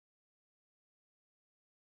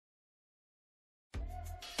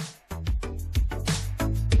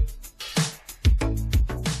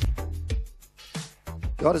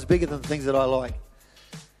God is bigger than the things that I like.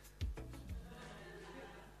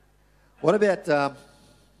 What about, I'm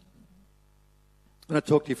going to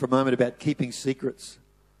talk to you for a moment about keeping secrets.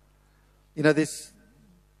 You know, this,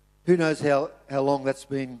 who knows how long that's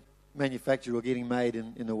been manufactured or getting made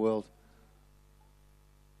in the world.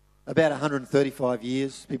 About 135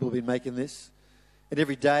 years people have been making this. And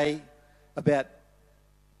every day, about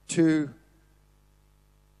this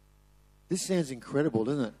sounds incredible,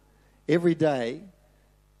 doesn't it? Every day,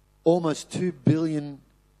 almost 2 billion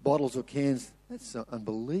bottles or cans. That's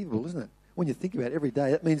unbelievable, isn't it? When you think about it, every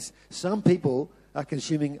day. That means some people are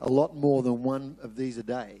consuming a lot more than one of these a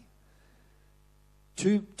day.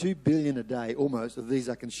 2 billion a day, almost, of these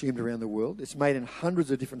are consumed around the world. It's made in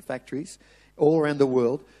hundreds of different factories all around the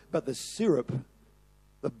world. But the syrup,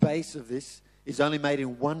 the base of this, is only made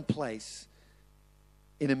in one place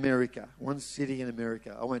in America, one city in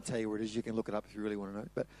America. I won't tell you where it is. You can look it up if you really want to know.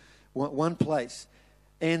 But one place.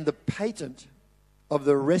 And the patent of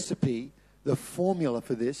the recipe, the formula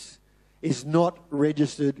for this, is not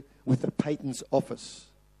registered with the Patents Office.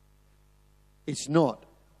 It's not.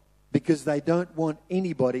 Because they don't want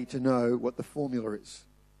anybody to know what the formula is.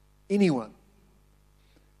 Anyone.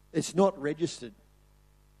 It's not registered.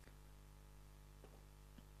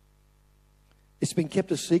 It's been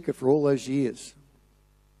kept a secret for all those years.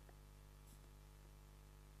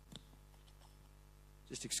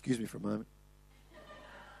 Just excuse me for a moment.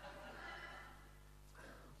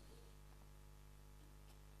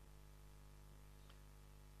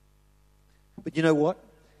 But you know what?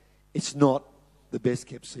 It's not the best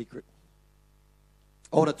kept secret.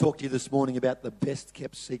 I want to talk to you this morning about the best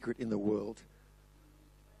kept secret in the world.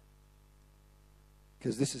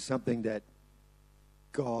 Because this is something that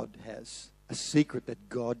God has. A secret that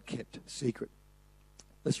God kept secret.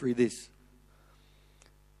 Let's read this.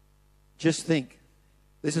 Just think.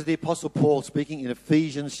 This is the Apostle Paul speaking in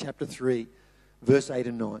Ephesians chapter 3, verse 8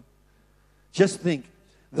 and 9. Just think,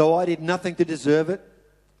 though I did nothing to deserve it,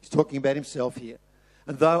 he's talking about himself here,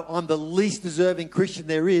 and though I'm the least deserving Christian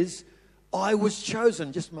there is, I was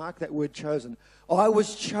chosen. Just mark that word chosen. I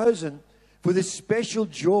was chosen for this special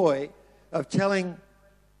joy of telling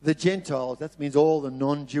the Gentiles, that means all the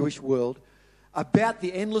non-Jewish world, about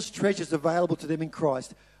the endless treasures available to them in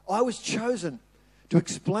Christ. I was chosen to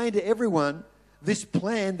explain to everyone this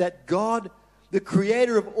plan that God, the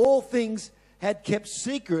creator of all things, had kept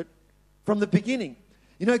secret from the beginning.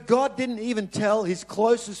 You know, God didn't even tell his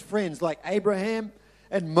closest friends like Abraham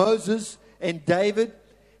and Moses and David.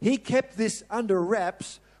 He kept this under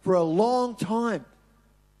wraps for a long time.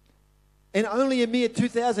 And only a mere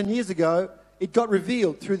 2,000 years ago, it got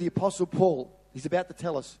revealed through the Apostle Paul. He's about to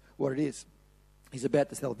tell us what it is. He's about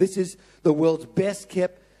to tell. This is the world's best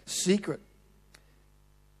kept secret.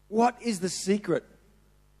 What is the secret?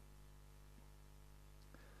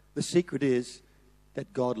 The secret is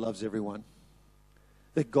that God loves everyone.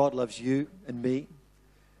 That God loves you and me.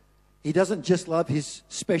 He doesn't just love his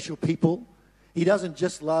special people. He doesn't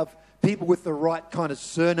just love people with the right kind of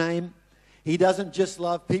surname. He doesn't just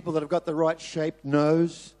love people that have got the right shaped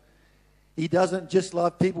nose. He doesn't just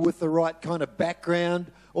love people with the right kind of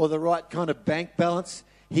background or the right kind of bank balance.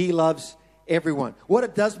 He loves everyone. What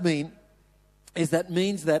it does mean is that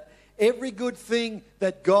means that every good thing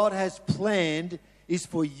that God has planned is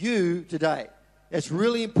for you today. It's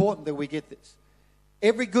really important that we get this.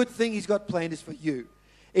 Every good thing he's got planned is for you.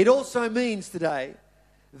 It also means today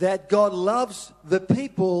that God loves the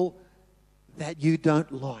people that you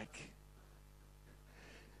don't like.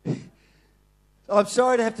 I'm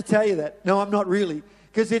sorry to have to tell you that. No, I'm not really.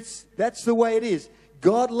 Because that's the way it is.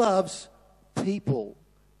 God loves people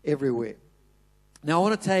everywhere. Now, I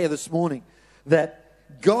want to tell you this morning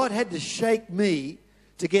that God had to shake me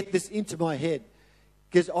to get this into my head.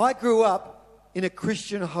 Because I grew up in a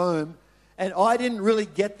Christian home and I didn't really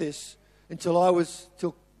get this until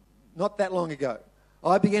not that long ago.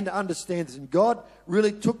 I began to understand this, and God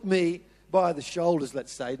really took me by the shoulders,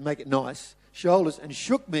 let's say, to make it nice, shoulders, and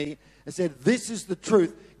shook me and said, this is the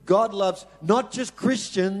truth. God loves not just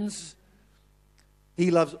Christians, he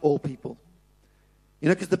loves all people. You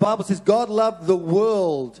know, because the Bible says God loved the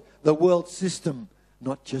world system,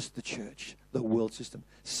 not just the church, the world system.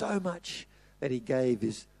 So much that he gave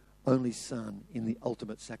his only son in the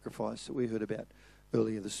ultimate sacrifice that we heard about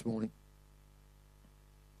earlier this morning.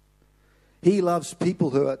 He loves people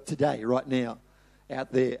who are today, right now,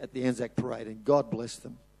 out there at the Anzac Parade, and God bless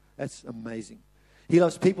them. That's amazing. He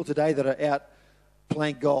loves people today that are out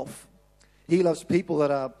playing golf. He loves people that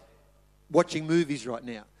are watching movies right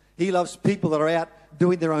now. He loves people that are out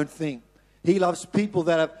doing their own thing. He loves people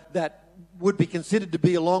that would be considered to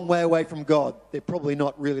be a long way away from God. They're probably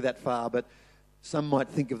not really that far, but some might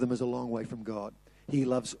think of them as a long way from God. He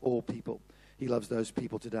loves all people. He loves those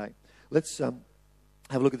people today. Let's have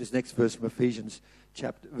a look at this next verse from Ephesians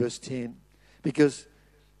verse 10. Because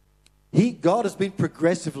God has been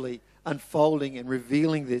progressively unfolding and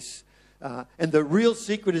revealing this. And the real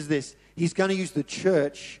secret is this. He's going to use the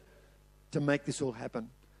church to make this all happen.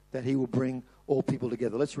 That he will bring all people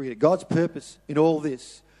together. Let's read it. God's purpose in all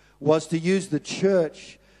this was to use the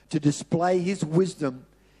church to display his wisdom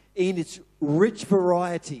in its rich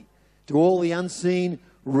variety to all the unseen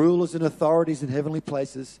rulers and authorities in heavenly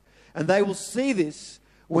places. And they will see this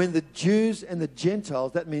when the Jews and the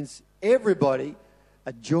Gentiles, that means everybody,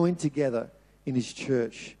 are joined together in his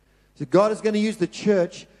church. So God is going to use the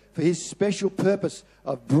church for his special purpose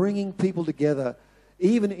of bringing people together,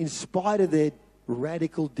 even in spite of their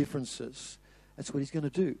radical differences. That's what he's going to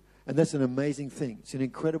do. And that's an amazing thing. It's an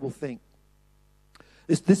incredible thing.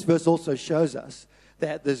 This verse also shows us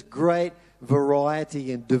that there's great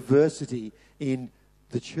variety and diversity in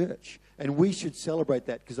the church. And we should celebrate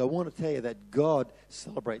that, because I want to tell you that God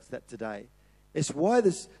celebrates that today. It's why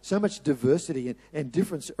there's so much diversity and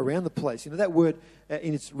difference around the place. You know, that word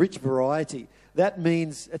in its rich variety, that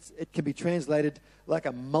means it can be translated like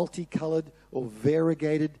a multicolored or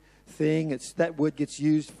variegated thing. That word gets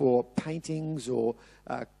used for paintings or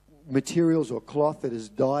materials or cloth that is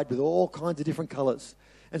dyed with all kinds of different colors.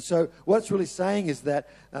 And so what it's really saying is that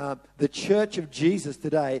the church of Jesus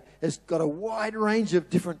today has got a wide range of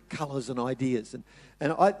different colors and ideas.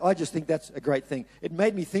 And I just think that's a great thing. It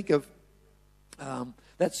made me think of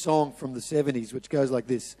that song from the 70s, which goes like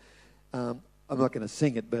this. I'm not going to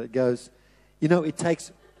sing it, but it goes, you know, it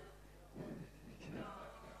takes...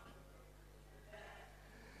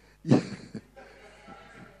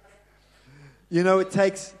 You know, it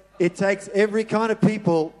takes every kind of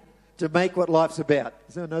people to make what life's about.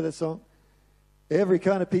 Does anyone know that song? Every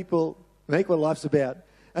kind of people make what life's about.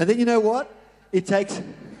 And then you know what? It takes...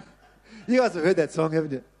 You guys have heard that song,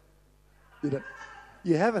 haven't you? You don't?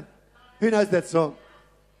 You haven't? Who knows that song?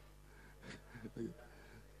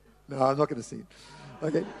 No, I'm not going to sing it.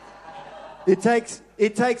 Okay. It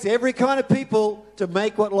takes every kind of people to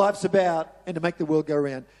make what life's about and to make the world go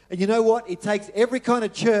around. And you know what? It takes every kind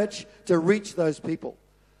of church to reach those people.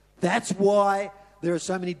 That's why there are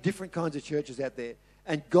so many different kinds of churches out there.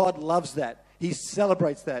 And God loves that. He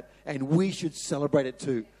celebrates that. And we should celebrate it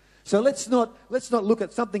too. So let's not look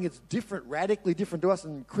at something that's different, radically different to us,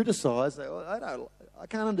 and criticize. I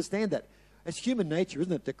can't understand that. It's human nature,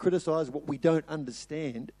 isn't it, to criticize what we don't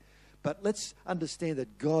understand. But let's understand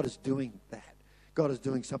that God is doing that. God is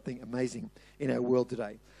doing something amazing in our world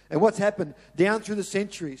today. And what's happened down through the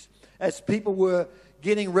centuries, as people were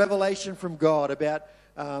getting revelation from God about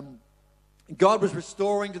God was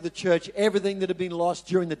restoring to the church everything that had been lost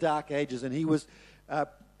during the Dark Ages, and he was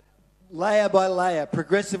layer by layer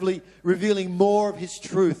progressively revealing more of his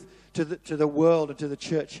truth to the world and to the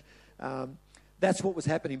church. That's what was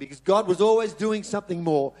happening, because God was always doing something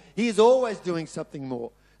more. He is always doing something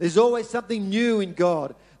more. There's always something new in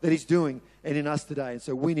God that he's doing and in us today. And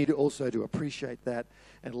so we need also to appreciate that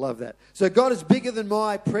and love that. So God is bigger than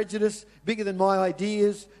my prejudice, bigger than my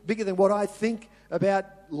ideas, bigger than what I think about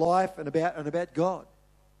life and about God.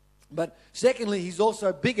 But secondly, he's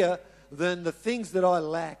also bigger than the things that I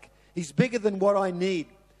lack. He's bigger than what I need.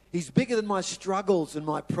 He's bigger than my struggles and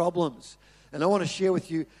my problems. And I want to share with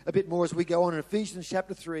you a bit more as we go on in Ephesians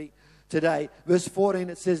chapter 3 today. Verse 14,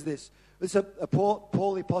 it says this. It's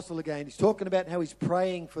Paul the Apostle again. He's talking about how he's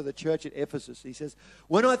praying for the church at Ephesus. He says,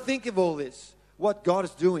 when I think of all this, what God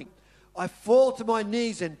is doing, I fall to my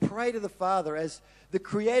knees and pray to the Father as the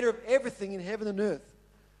creator of everything in heaven and earth.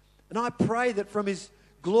 And I pray that from his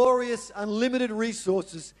glorious, unlimited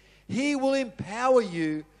resources, he will empower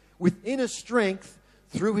you with inner strength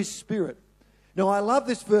through his Spirit. Now, I love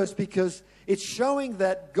this verse because it's showing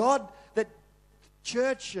that God, that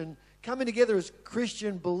church and coming together as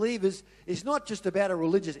Christian believers is not just about a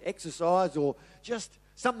religious exercise or just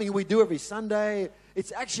something we do every Sunday.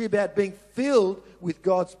 It's actually about being filled with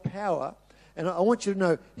God's power. And I want you to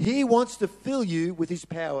know, he wants to fill you with his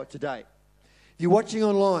power today. If you're watching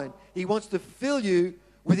online, he wants to fill you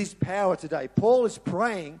with his power today. Paul is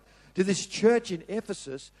praying to this church in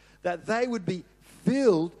Ephesus that they would be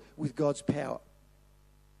filled with God's power.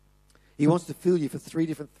 He wants to fill you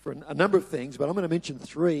for a number of things, but I'm going to mention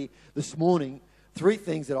three this morning. Three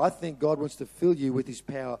things that I think God wants to fill you with his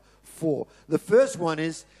power for. The first one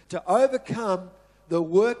is to overcome the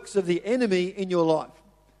works of the enemy in your life.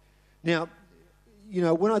 Now, you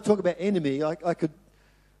know, when I talk about enemy,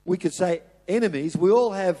 we could say enemies. We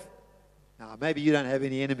all have, maybe you don't have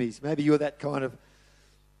any enemies. Maybe you're that kind of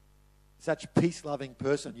such peace-loving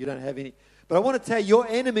person. You don't have any. But I want to tell you, your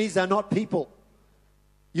enemies are not people.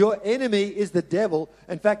 Your enemy is the devil.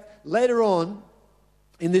 In fact, later on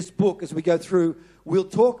in this book, as we go through, we'll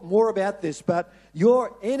talk more about this. But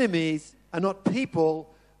your enemies are not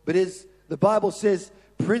people, but as the Bible says,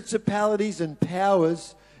 principalities and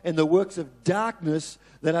powers and the works of darkness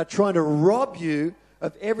that are trying to rob you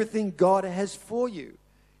of everything God has for you.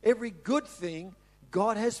 Every good thing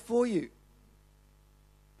God has for you.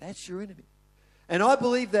 That's your enemy. And I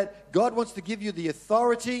believe that God wants to give you the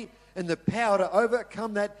authority and the power to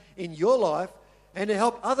overcome that in your life and to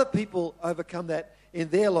help other people overcome that in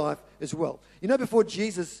their life as well. You know, before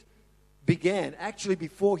Jesus began, actually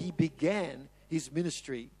before he began his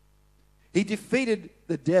ministry, he defeated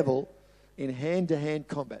the devil in hand-to-hand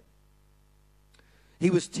combat. He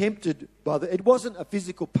was tempted by it wasn't a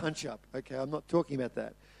physical punch-up, okay? I'm not talking about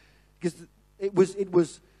that. Because it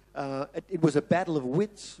was a battle of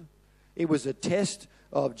wits. It was a test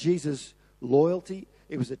of Jesus' loyalty.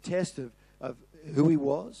 It was a test of who he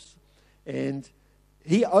was. And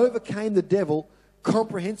he overcame the devil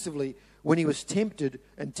comprehensively when he was tempted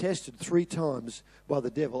and tested 3 times by the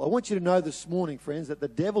devil. I want you to know this morning, friends, that the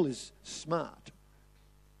devil is smart.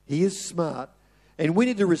 He is smart. And we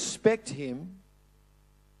need to respect him.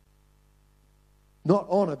 Not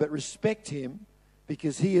honor, but respect him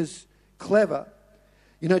because he is clever.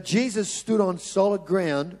 You know, Jesus stood on solid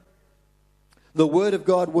ground. The Word of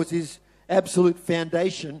God was his absolute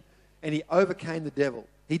foundation, and he overcame the devil.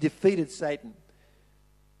 He defeated Satan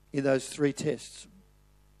in those 3 tests.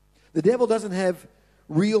 The devil doesn't have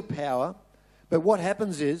real power, but what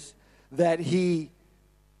happens is that he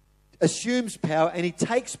assumes power and he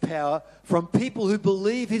takes power from people who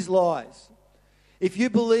believe his lies. If you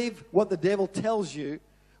believe what the devil tells you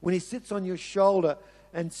when he sits on your shoulder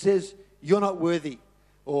and says, you're not worthy,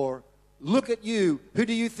 or look at you, who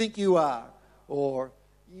do you think you are? Or,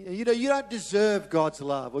 you know, you don't deserve God's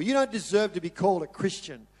love, or you don't deserve to be called a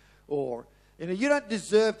Christian, or, you know, you don't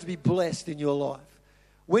deserve to be blessed in your life.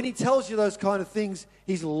 When he tells you those kind of things,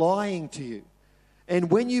 he's lying to you. And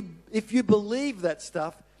if you believe that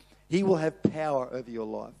stuff, he will have power over your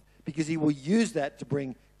life because he will use that to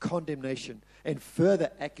bring condemnation and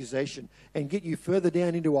further accusation and get you further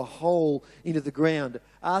down into a hole into the ground.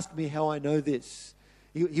 Ask me how I know this.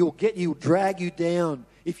 He'll drag you down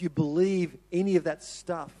if you believe any of that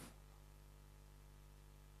stuff.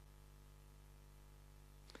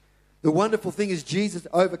 The wonderful thing is Jesus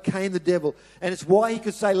overcame the devil. And it's why he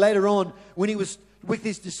could say later on, when he was with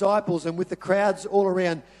his disciples and with the crowds all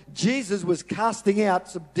around, Jesus was casting out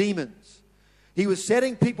some demons. He was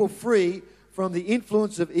setting people free from the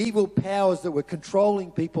influence of evil powers that were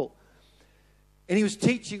controlling people. And he was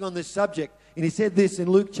teaching on this subject. And he said this in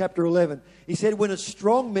Luke chapter 11. He said, when a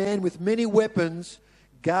strong man with many weapons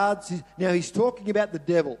guards his... Now he's talking about the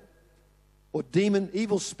devil or demon,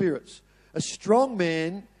 evil spirits. A strong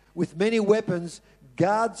man with many weapons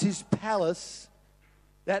guards his palace.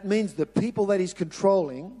 That means the people that he's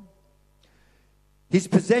controlling, his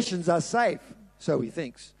possessions are safe, so he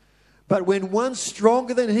thinks. But when one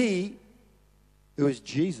stronger than he, who is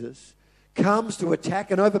Jesus, comes to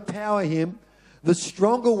attack and overpower him, the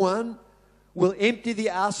stronger one will empty the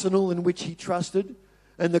arsenal in which he trusted,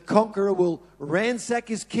 and the conqueror will ransack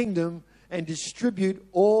his kingdom and distribute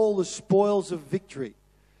all the spoils of victory.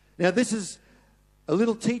 Now, this is a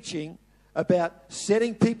little teaching about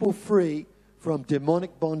setting people free from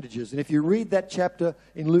demonic bondages. And if you read that chapter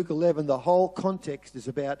in Luke 11, the whole context is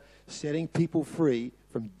about setting people free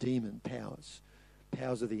from demon powers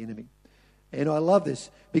of the enemy. And I love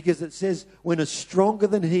this because it says, when a stronger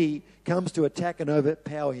than he comes to attack and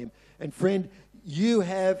overpower him. And friend, you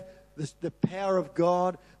have the power of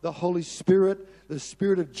God, the Holy Spirit, the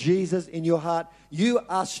Spirit of Jesus in your heart. You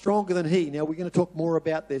are stronger than he. Now, we're going to talk more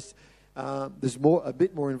about this. There's a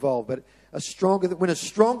bit more involved, but when a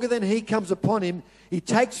stronger than he comes upon him, he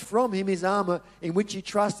takes from him his armor in which he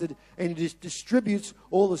trusted, and he distributes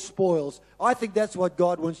all the spoils. I think that's what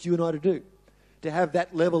God wants you and I to do, to have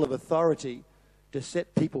that level of authority to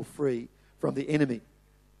set people free from the enemy.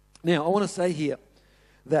 Now, I want to say here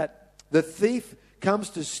that the thief comes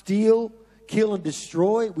to steal, kill, and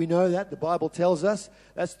destroy. We know that. The Bible tells us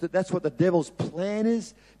that's what the devil's plan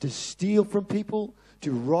is, to steal from people,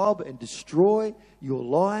 to rob and destroy your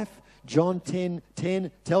life. John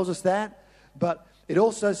 10:10 tells us that. But it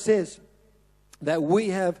also says that we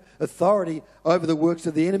have authority over the works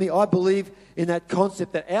of the enemy. I believe in that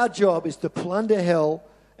concept that our job is to plunder hell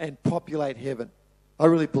and populate heaven. I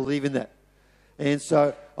really believe in that. And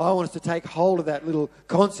so I want us to take hold of that little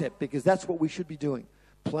concept because that's what we should be doing.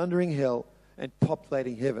 Plundering hell and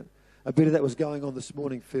populating heaven. A bit of that was going on this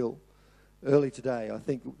morning, Phil. early today. I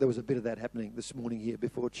think there was a bit of that happening this morning here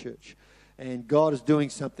before church. And God is doing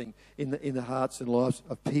something in the hearts and lives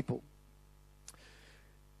of people.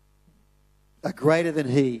 A greater than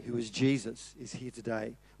he, who is Jesus, is here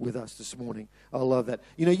today with us this morning. I love that.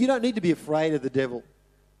 You know, you don't need to be afraid of the devil.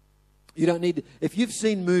 You don't need to. If you've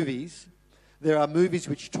seen movies, there are movies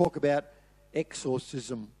which talk about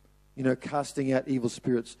exorcism, you know, casting out evil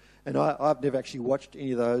spirits. And I've never actually watched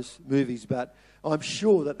any of those movies, but I'm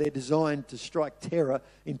sure that they're designed to strike terror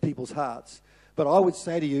in people's hearts. But I would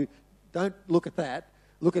say to you, don't look at that.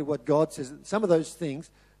 Look at what God says. Some of those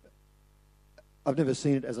things, I've never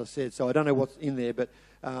seen it, as I said, so I don't know what's in there, but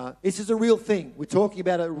this is a real thing. We're talking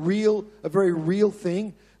about a very real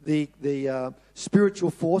thing, the spiritual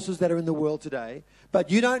forces that are in the world today. But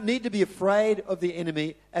you don't need to be afraid of the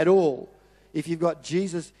enemy at all if you've got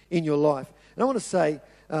Jesus in your life. And I want to say,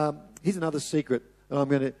 here's another secret that I'm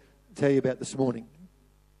going to tell you about this morning.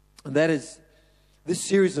 And that is, this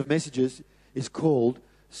series of messages is called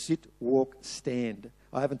Sit, Walk, Stand.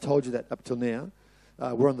 I haven't told you that up till now.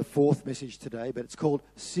 We're on the fourth message today, but it's called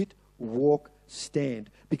Sit, Walk, Stand.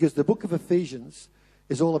 Because the book of Ephesians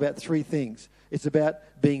is all about three things. It's about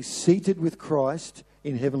being seated with Christ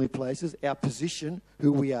in heavenly places, our position,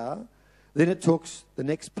 who we are. Then the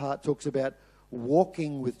next part talks about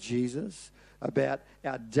walking with Jesus, about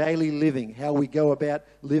our daily living, how we go about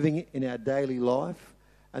living in our daily life.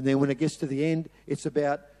 And then when it gets to the end, it's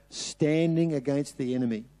about standing against the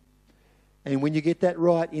enemy. And when you get that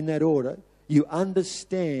right in that order, you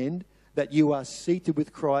understand that you are seated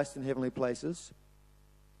with Christ in heavenly places,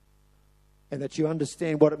 and that you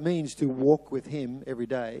understand what it means to walk with him every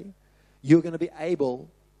day, you're going to be able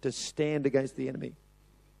to stand against the enemy.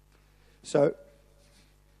 So,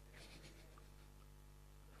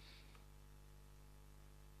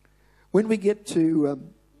 when we get to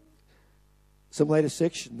some later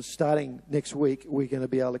sections, starting next week, we're going to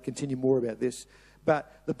be able to continue more about this.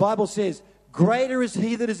 But the Bible says, greater is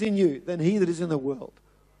he that is in you than he that is in the world.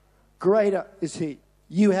 Greater is he.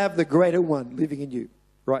 You have the greater one living in you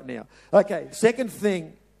right now. Okay, second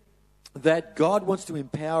thing that God wants to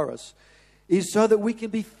empower us is so that we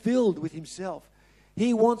can be filled with himself.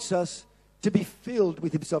 He wants us to be filled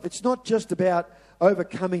with himself. It's not just about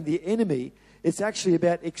overcoming the enemy. It's actually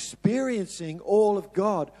about experiencing all of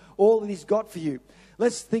God, all that he's got for you.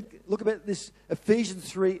 Look about this,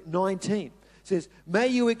 Ephesians 3:19. It says, may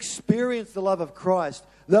you experience the love of Christ,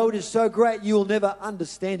 though it is so great you will never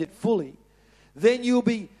understand it fully. Then you'll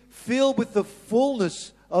be filled with the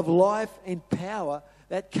fullness of life and power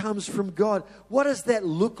that comes from God. What does that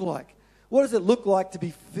look like? What does it look like to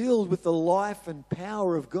be filled with the life and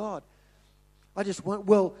power of God? I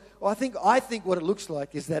think what it looks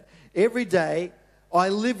like is that every day I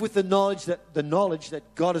live with the knowledge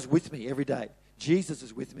that God is with me every day. Jesus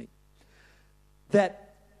is with me.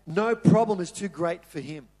 That no problem is too great for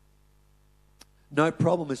him. No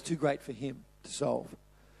problem is too great for him to solve.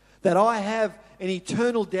 That I have an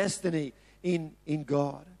eternal destiny in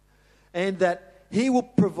God. And that he will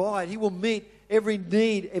provide, he will meet every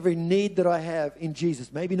need that I have in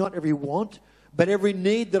Jesus. Maybe not every want, but every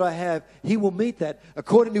need that I have, he will meet that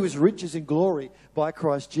according to his riches in glory by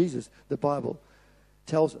Christ Jesus, the Bible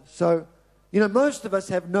tells us. So, most of us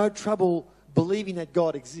have no trouble believing that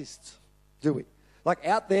God exists, do we? Like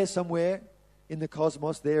out there somewhere in the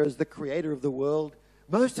cosmos, there is the creator of the world.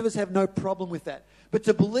 Most of us have no problem with that. But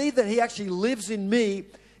to believe that he actually lives in me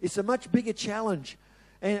is a much bigger challenge.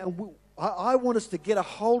 And I want us to get a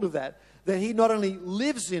hold of that he not only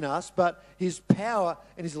lives in us, but his power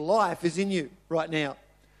and his life is in you right now.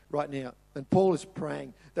 Right now. And Paul is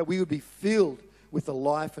praying that we would be filled with the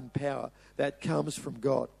life and power that comes from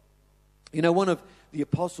God. One of the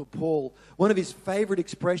Apostle Paul, one of his favorite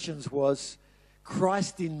expressions was,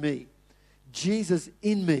 Christ in me, Jesus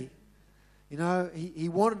in me. He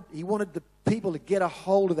wanted the people to get a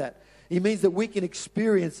hold of that. He means that we can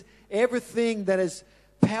experience everything that is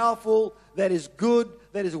powerful, that is good,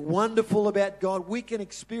 that is wonderful about God. We can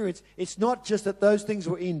experience. It's not just that those things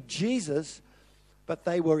were in Jesus, but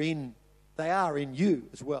they are in you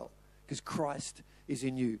as well, because Christ is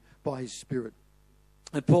in you by his Spirit.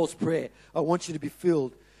 And Paul's prayer, I want you to be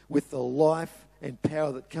filled with the life and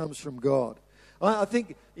power that comes from God. I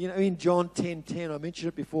think, in John 10:10, I mentioned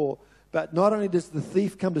it before, but not only does the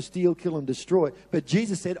thief come to steal, kill, and destroy, but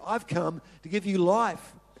Jesus said, I've come to give you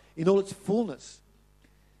life in all its fullness.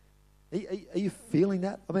 Are you feeling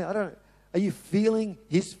that? I don't know. Are you feeling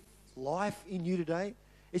his life in you today?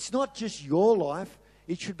 It's not just your life.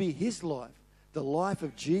 It should be his life, the life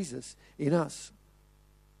of Jesus in us.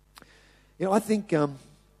 I think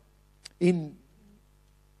in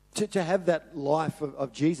to have that life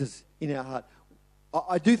of Jesus in our heart,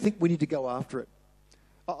 I do think we need to go after it.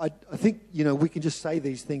 I think, we can just say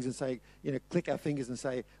these things and say, click our fingers and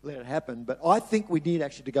say, let it happen. But I think we need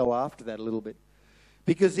actually to go after that a little bit.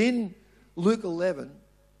 Because in Luke 11,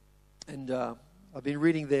 and I've been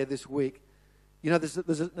reading there this week, there's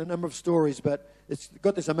a number of stories, but it's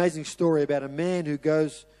got this amazing story about a man who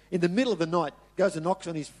goes, in the middle of the night, goes and knocks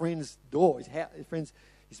on his friend's door,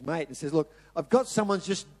 his mate, and says, look, I've got someone's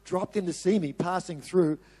just dropped in to see me, passing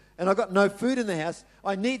through, and I've got no food in the house.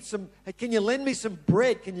 I need can you lend me some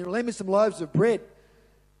bread? Can you lend me some loaves of bread?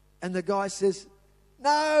 And the guy says,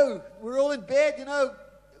 no, we're all in bed,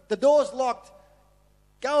 the door's locked.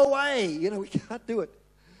 Go away, we can't do it.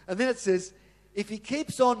 And then it says, if he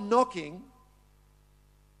keeps on knocking,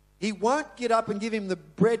 he won't get up and give him the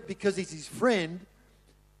bread because he's his friend,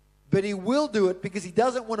 but he will do it because he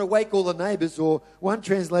doesn't want to wake all the neighbors. Or one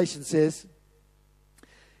translation says,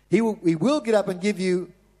 he will get up and give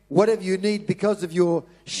you whatever you need because of your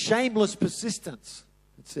shameless persistence,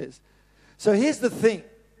 it says. So here's the thing.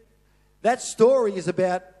 That story is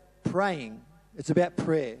about praying. It's about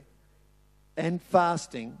prayer and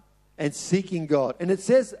fasting and seeking God. And it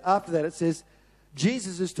says, after that, it says,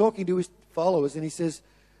 Jesus is talking to his followers and he says,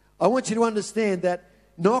 I want you to understand that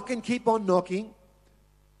knock and keep on knocking,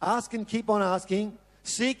 ask and keep on asking,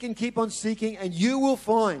 seek and keep on seeking, and you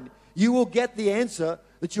will get the answer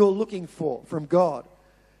that you're looking for from God.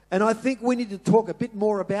 And I think we need to talk a bit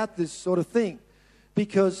more about this sort of thing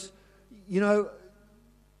because,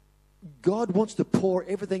 God wants to pour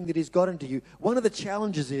everything that he's got into you. One of the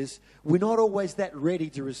challenges is we're not always that ready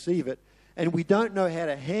to receive it, and we don't know how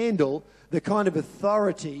to handle the kind of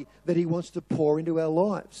authority that he wants to pour into our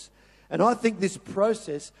lives. And I think this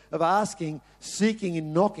process of asking, seeking,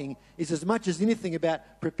 and knocking is as much as anything about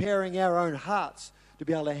preparing our own hearts to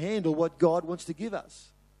be able to handle what God wants to give us.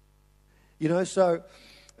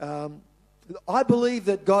 I believe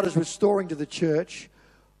that God is restoring to the church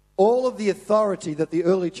all of the authority that the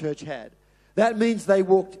early church had. That means they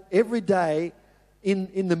walked every day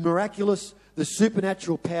in the miraculous, the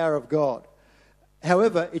supernatural power of God.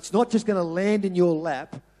 However, it's not just going to land in your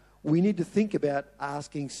lap. We need to think about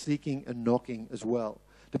asking, seeking, and knocking as well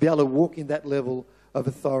to be able to walk in that level of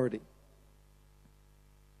authority.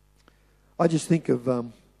 I just think of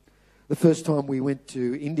the first time we went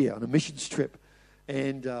to India on a missions trip.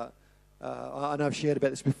 And I know I've shared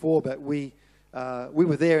about this before, but we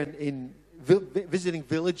were there visiting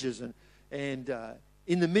villages and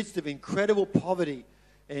in the midst of incredible poverty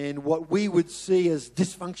and what we would see as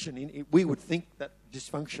dysfunction. We would think that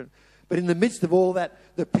dysfunction. But in the midst of all that,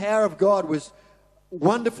 the power of God was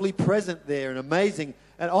wonderfully present there and amazing.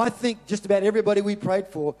 And I think just about everybody we prayed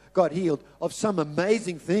for got healed of some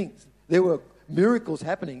amazing things. There were miracles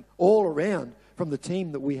happening all around from the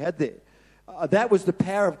team that we had there. That was the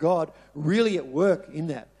power of God really at work in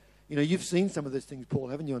that. You've seen some of those things, Paul,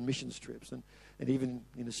 haven't you, on missions trips and even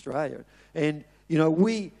in Australia. And,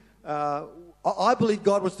 I believe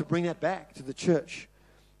God wants to bring that back to the church.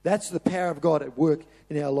 That's the power of God at work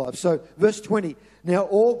in our lives. So, verse 20, now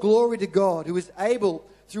all glory to God who is able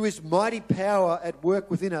through his mighty power at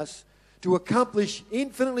work within us to accomplish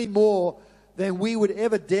infinitely more than we would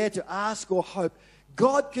ever dare to ask or hope.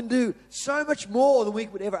 God can do so much more than we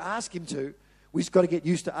would ever ask him to. We just got to get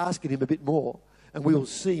used to asking him a bit more, and we will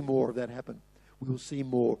see more of that happen. We will see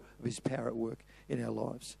more of his power at work in our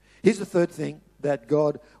lives. Here's the third thing that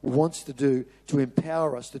God wants to do, to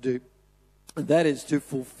empower us to do, and that is to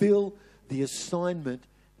fulfill the assignment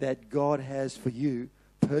that God has for you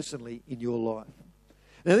personally in your life.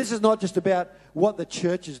 Now, this is not just about what the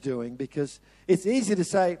church is doing, because it's easy to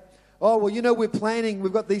say, oh, well, we're planning,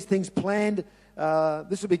 we've got these things planned,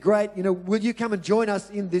 this will be great, will you come and join us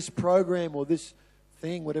in this program or this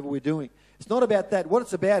thing, whatever we're doing. It's not about that. What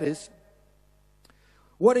it's about is,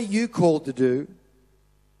 what are you called to do?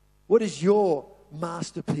 What is your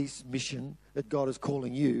masterpiece mission that God is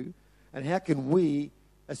calling you? And how can we,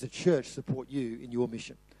 as a church, support you in your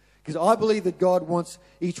mission? Because I believe that God wants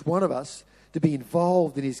each one of us to be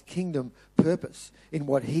involved in his kingdom purpose, in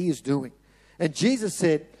what he is doing. And Jesus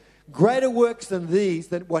said, greater works than these,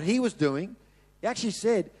 than what he was doing. He actually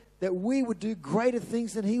said that we would do greater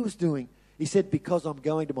things than he was doing. He said, because I'm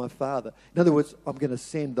going to my Father. In other words, I'm going to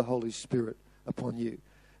send the Holy Spirit upon you.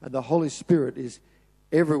 And the Holy Spirit is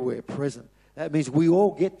everywhere present. That means we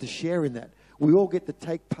all get to share in that. We all get to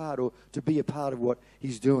take part or to be a part of what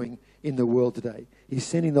he's doing in the world today. He's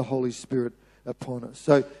sending the Holy Spirit upon us.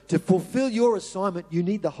 So to fulfill your assignment, you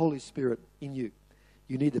need the Holy Spirit in you.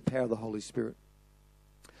 You need the power of the Holy Spirit.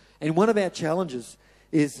 And one of our challenges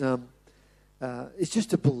is it's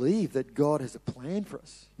just to believe that God has a plan for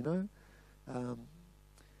us, you know.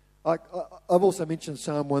 I've also mentioned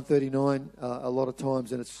Psalm 139 a lot of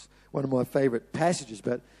times, and it's one of my favourite passages.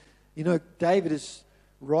 But, you know, David is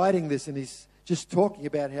writing this, and he's just talking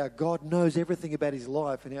about how God knows everything about his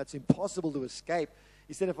life and how it's impossible to escape.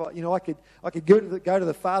 He said, if I could go to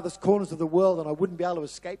the farthest corners of the world and I wouldn't be able to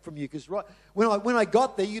escape from you, because when I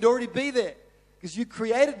got there, you'd already be there, because you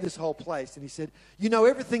created this whole place. And he said, you know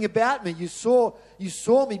everything about me. You saw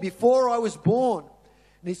me before I was born.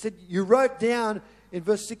 And he said, you wrote down in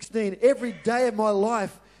verse 16, every day of my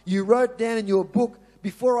life you wrote down in your book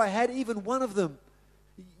before I had even one of them.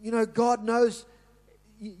 You know, God knows.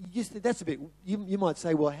 That's a bit. You might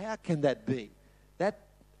say, well, how can that be? That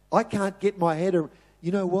I can't get my head around.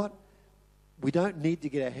 You know what? We don't need to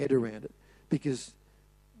get our head around it, because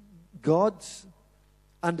God's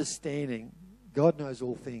understanding, God knows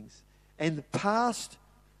all things. And the past,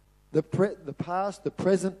 the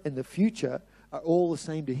present, and the future are all the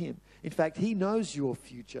same to him. In fact, he knows your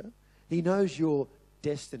future. He knows your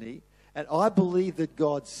destiny. And I believe that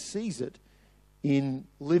God sees it in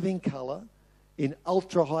living colour, in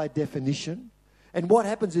ultra high definition. And what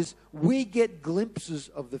happens is we get glimpses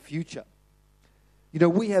of the future. You know,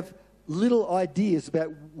 we have little ideas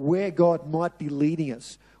about where God might be leading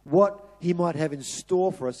us, what he might have in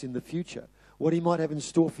store for us in the future, what he might have in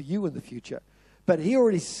store for you in the future. But he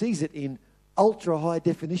already sees it in ultra high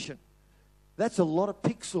definition. That's a lot of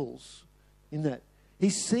pixels in that. He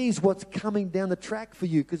sees what's coming down the track for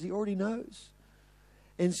you because he already knows.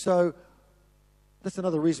 And so that's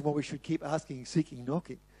another reason why we should keep asking, seeking,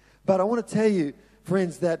 knocking. But I want to tell you,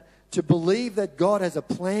 friends, that to believe that God has a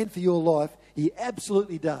plan for your life, he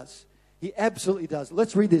absolutely does. He absolutely does.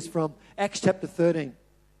 Let's read this from Acts chapter 13.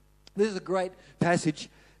 This is a great passage,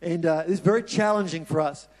 and it's very challenging for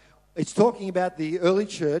us. It's talking about the early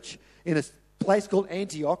church in a place called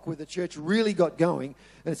Antioch, where the church really got going.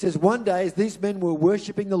 And it says, one day as these men were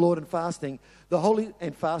worshipping the Lord and fasting, the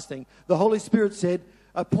Holy Spirit said,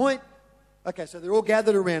 appoint. Okay, so they're all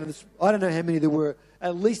gathered around. And I don't know how many there were,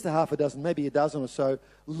 at least a half a dozen, maybe a dozen or so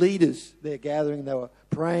leaders there gathering. They were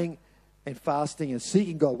praying and fasting and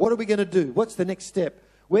seeking God. What are we going to do? What's the next step?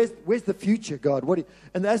 Where's the future, God?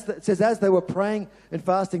 It says, as they were praying and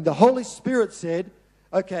fasting, the Holy Spirit said,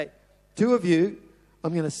 okay, two of you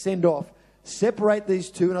I'm going to send off. Separate these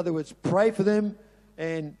two. In other words, pray for them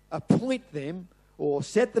and appoint them, or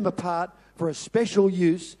set them apart for a special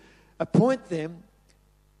use. Appoint them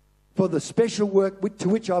for the special work to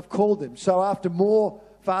which I've called them. So after more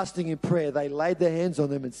fasting and prayer, they laid their hands on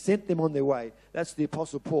them and sent them on their way. That's the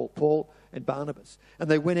Apostle Paul and Barnabas. And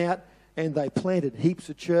they went out and they planted heaps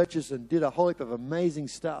of churches and did a whole heap of amazing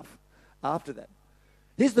stuff after that.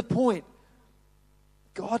 Here's the point.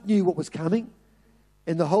 God knew what was coming.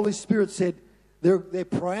 And the Holy Spirit said, they're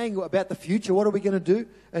praying about the future. What are we going to do?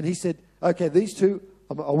 And he said, okay, these two,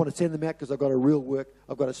 I want to send them out because I've got a real work.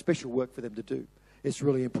 I've got a special work for them to do. It's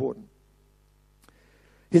really important.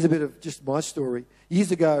 Here's a bit of just my story.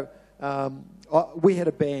 Years ago, we had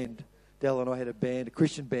a band. Dell and I had a band, a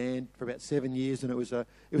Christian band, for about 7 years, and it was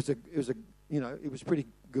pretty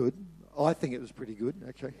good. I think it was pretty good,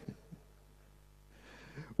 actually.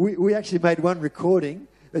 We actually made one recording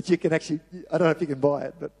that you can actually, I don't know if you can buy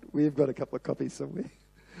it, but we've got a couple of copies somewhere.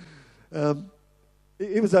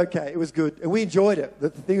 It was okay. It was good, and we enjoyed it.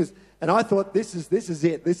 The thing was, and I thought, this is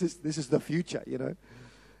it. This is the future, you know.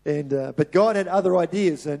 And but God had other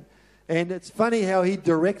ideas, and it's funny how he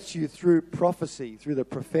directs you through prophecy, through the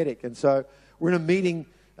prophetic. And so we're in a meeting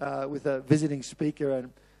with a visiting speaker,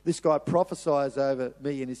 and this guy prophesies over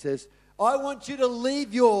me, and he says, I want you to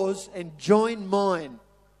leave yours and join mine.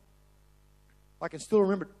 I can still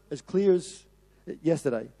remember it as clear as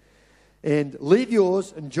yesterday. And leave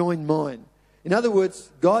yours and join mine. In other words,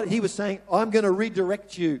 God, he was saying, I'm going to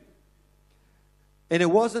redirect you. And it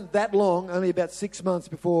wasn't that long, only about 6 months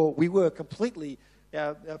before we were completely,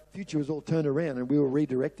 our future was all turned around and we were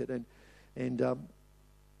redirected. And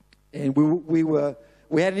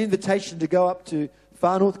we had an invitation to go up to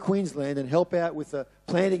far north Queensland and help out with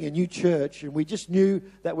planting a new church. And we just knew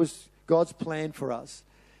that was God's plan for us.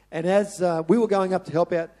 And as we were going up to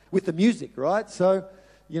help out with the music, right? So,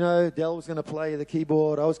 you know, Dell was going to play the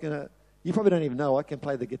keyboard. I was going to, you probably don't even know I can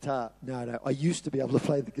play the guitar. No, I used to be able to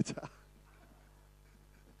play the guitar.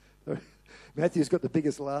 Matthew's got the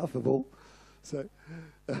biggest laugh of all. So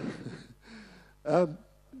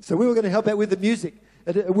we were going to help out with the music.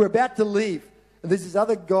 And we're about to leave. And there's this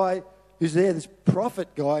other guy who's there, this prophet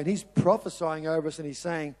guy, and he's prophesying over us, and he's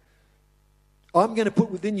saying, I'm going to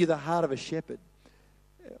put within you the heart of a shepherd.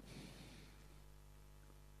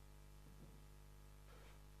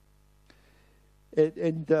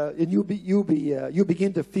 and you'll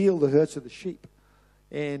begin to feel the hurts of the sheep.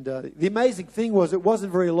 And the amazing thing was, it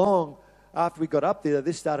wasn't very long after we got up there that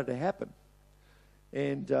this started to happen.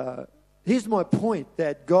 And here's my point,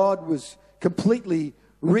 that God was completely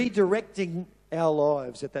redirecting our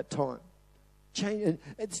lives at that time. And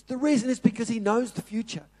the reason is because He knows the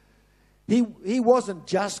future. He wasn't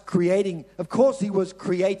just creating. Of course, He was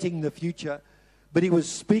creating the future, but He was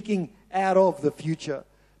speaking out of the future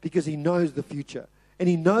because He knows the future. And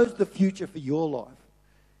He knows the future for your life.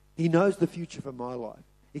 He knows the future for my life.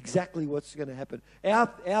 Exactly what's going to happen.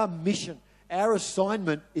 Our mission, our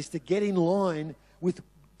assignment is to get in line with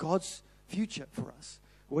God's future for us.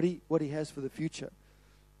 What He has for the future.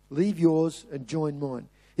 Leave yours and join mine.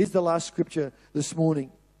 Here's the last scripture this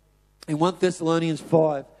morning. In 1 Thessalonians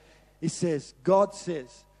 5, it says, God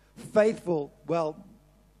says, faithful,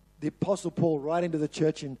 the Apostle Paul writing to the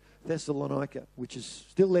church in Thessalonica, which is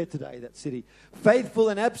still there today, that city. Faithful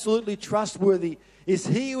and absolutely trustworthy is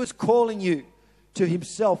He who is calling you to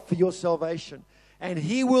Himself for your salvation. And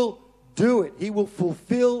He will do it. He will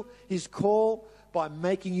fulfill His call by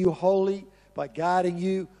making you holy, by guarding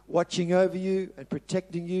you, watching over you, and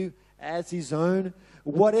protecting you as His own.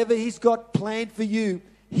 Whatever He's got planned for you,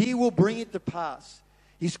 He will bring it to pass.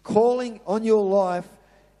 His calling on your life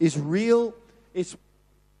is real, it's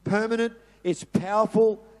permanent, it's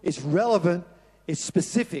powerful, it's relevant, it's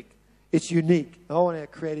specific, it's unique. I want our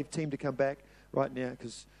creative team to come back right now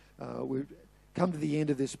because we've come to the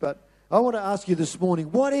end of this. But I want to ask you this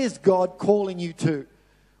morning, what is God calling you to?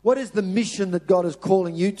 What is the mission that God is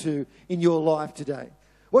calling you to in your life today?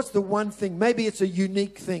 What's the one thing? Maybe it's a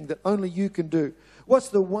unique thing that only you can do. What's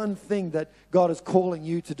the one thing that God is calling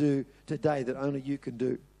you to do today that only you can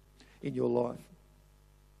do in your life?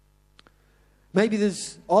 Maybe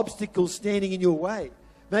there's obstacles standing in your way.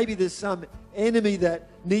 Maybe there's some enemy that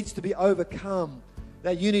needs to be overcome,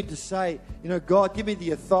 that you need to say, God, give me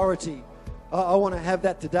the authority. I want to have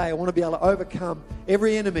that today. I want to be able to overcome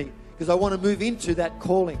every enemy because I want to move into that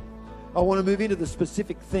calling. I want to move into the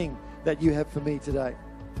specific thing that you have for me today.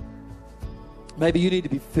 Maybe you need to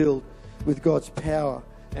be filled with God's power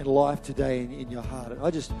and life today in your heart.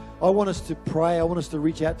 And I want us to pray. I want us to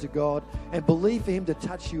reach out to God and believe for Him to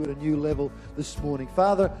touch you at a new level this morning.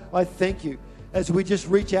 Father, I thank you as we just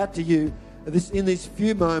reach out to you in these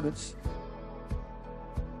few moments.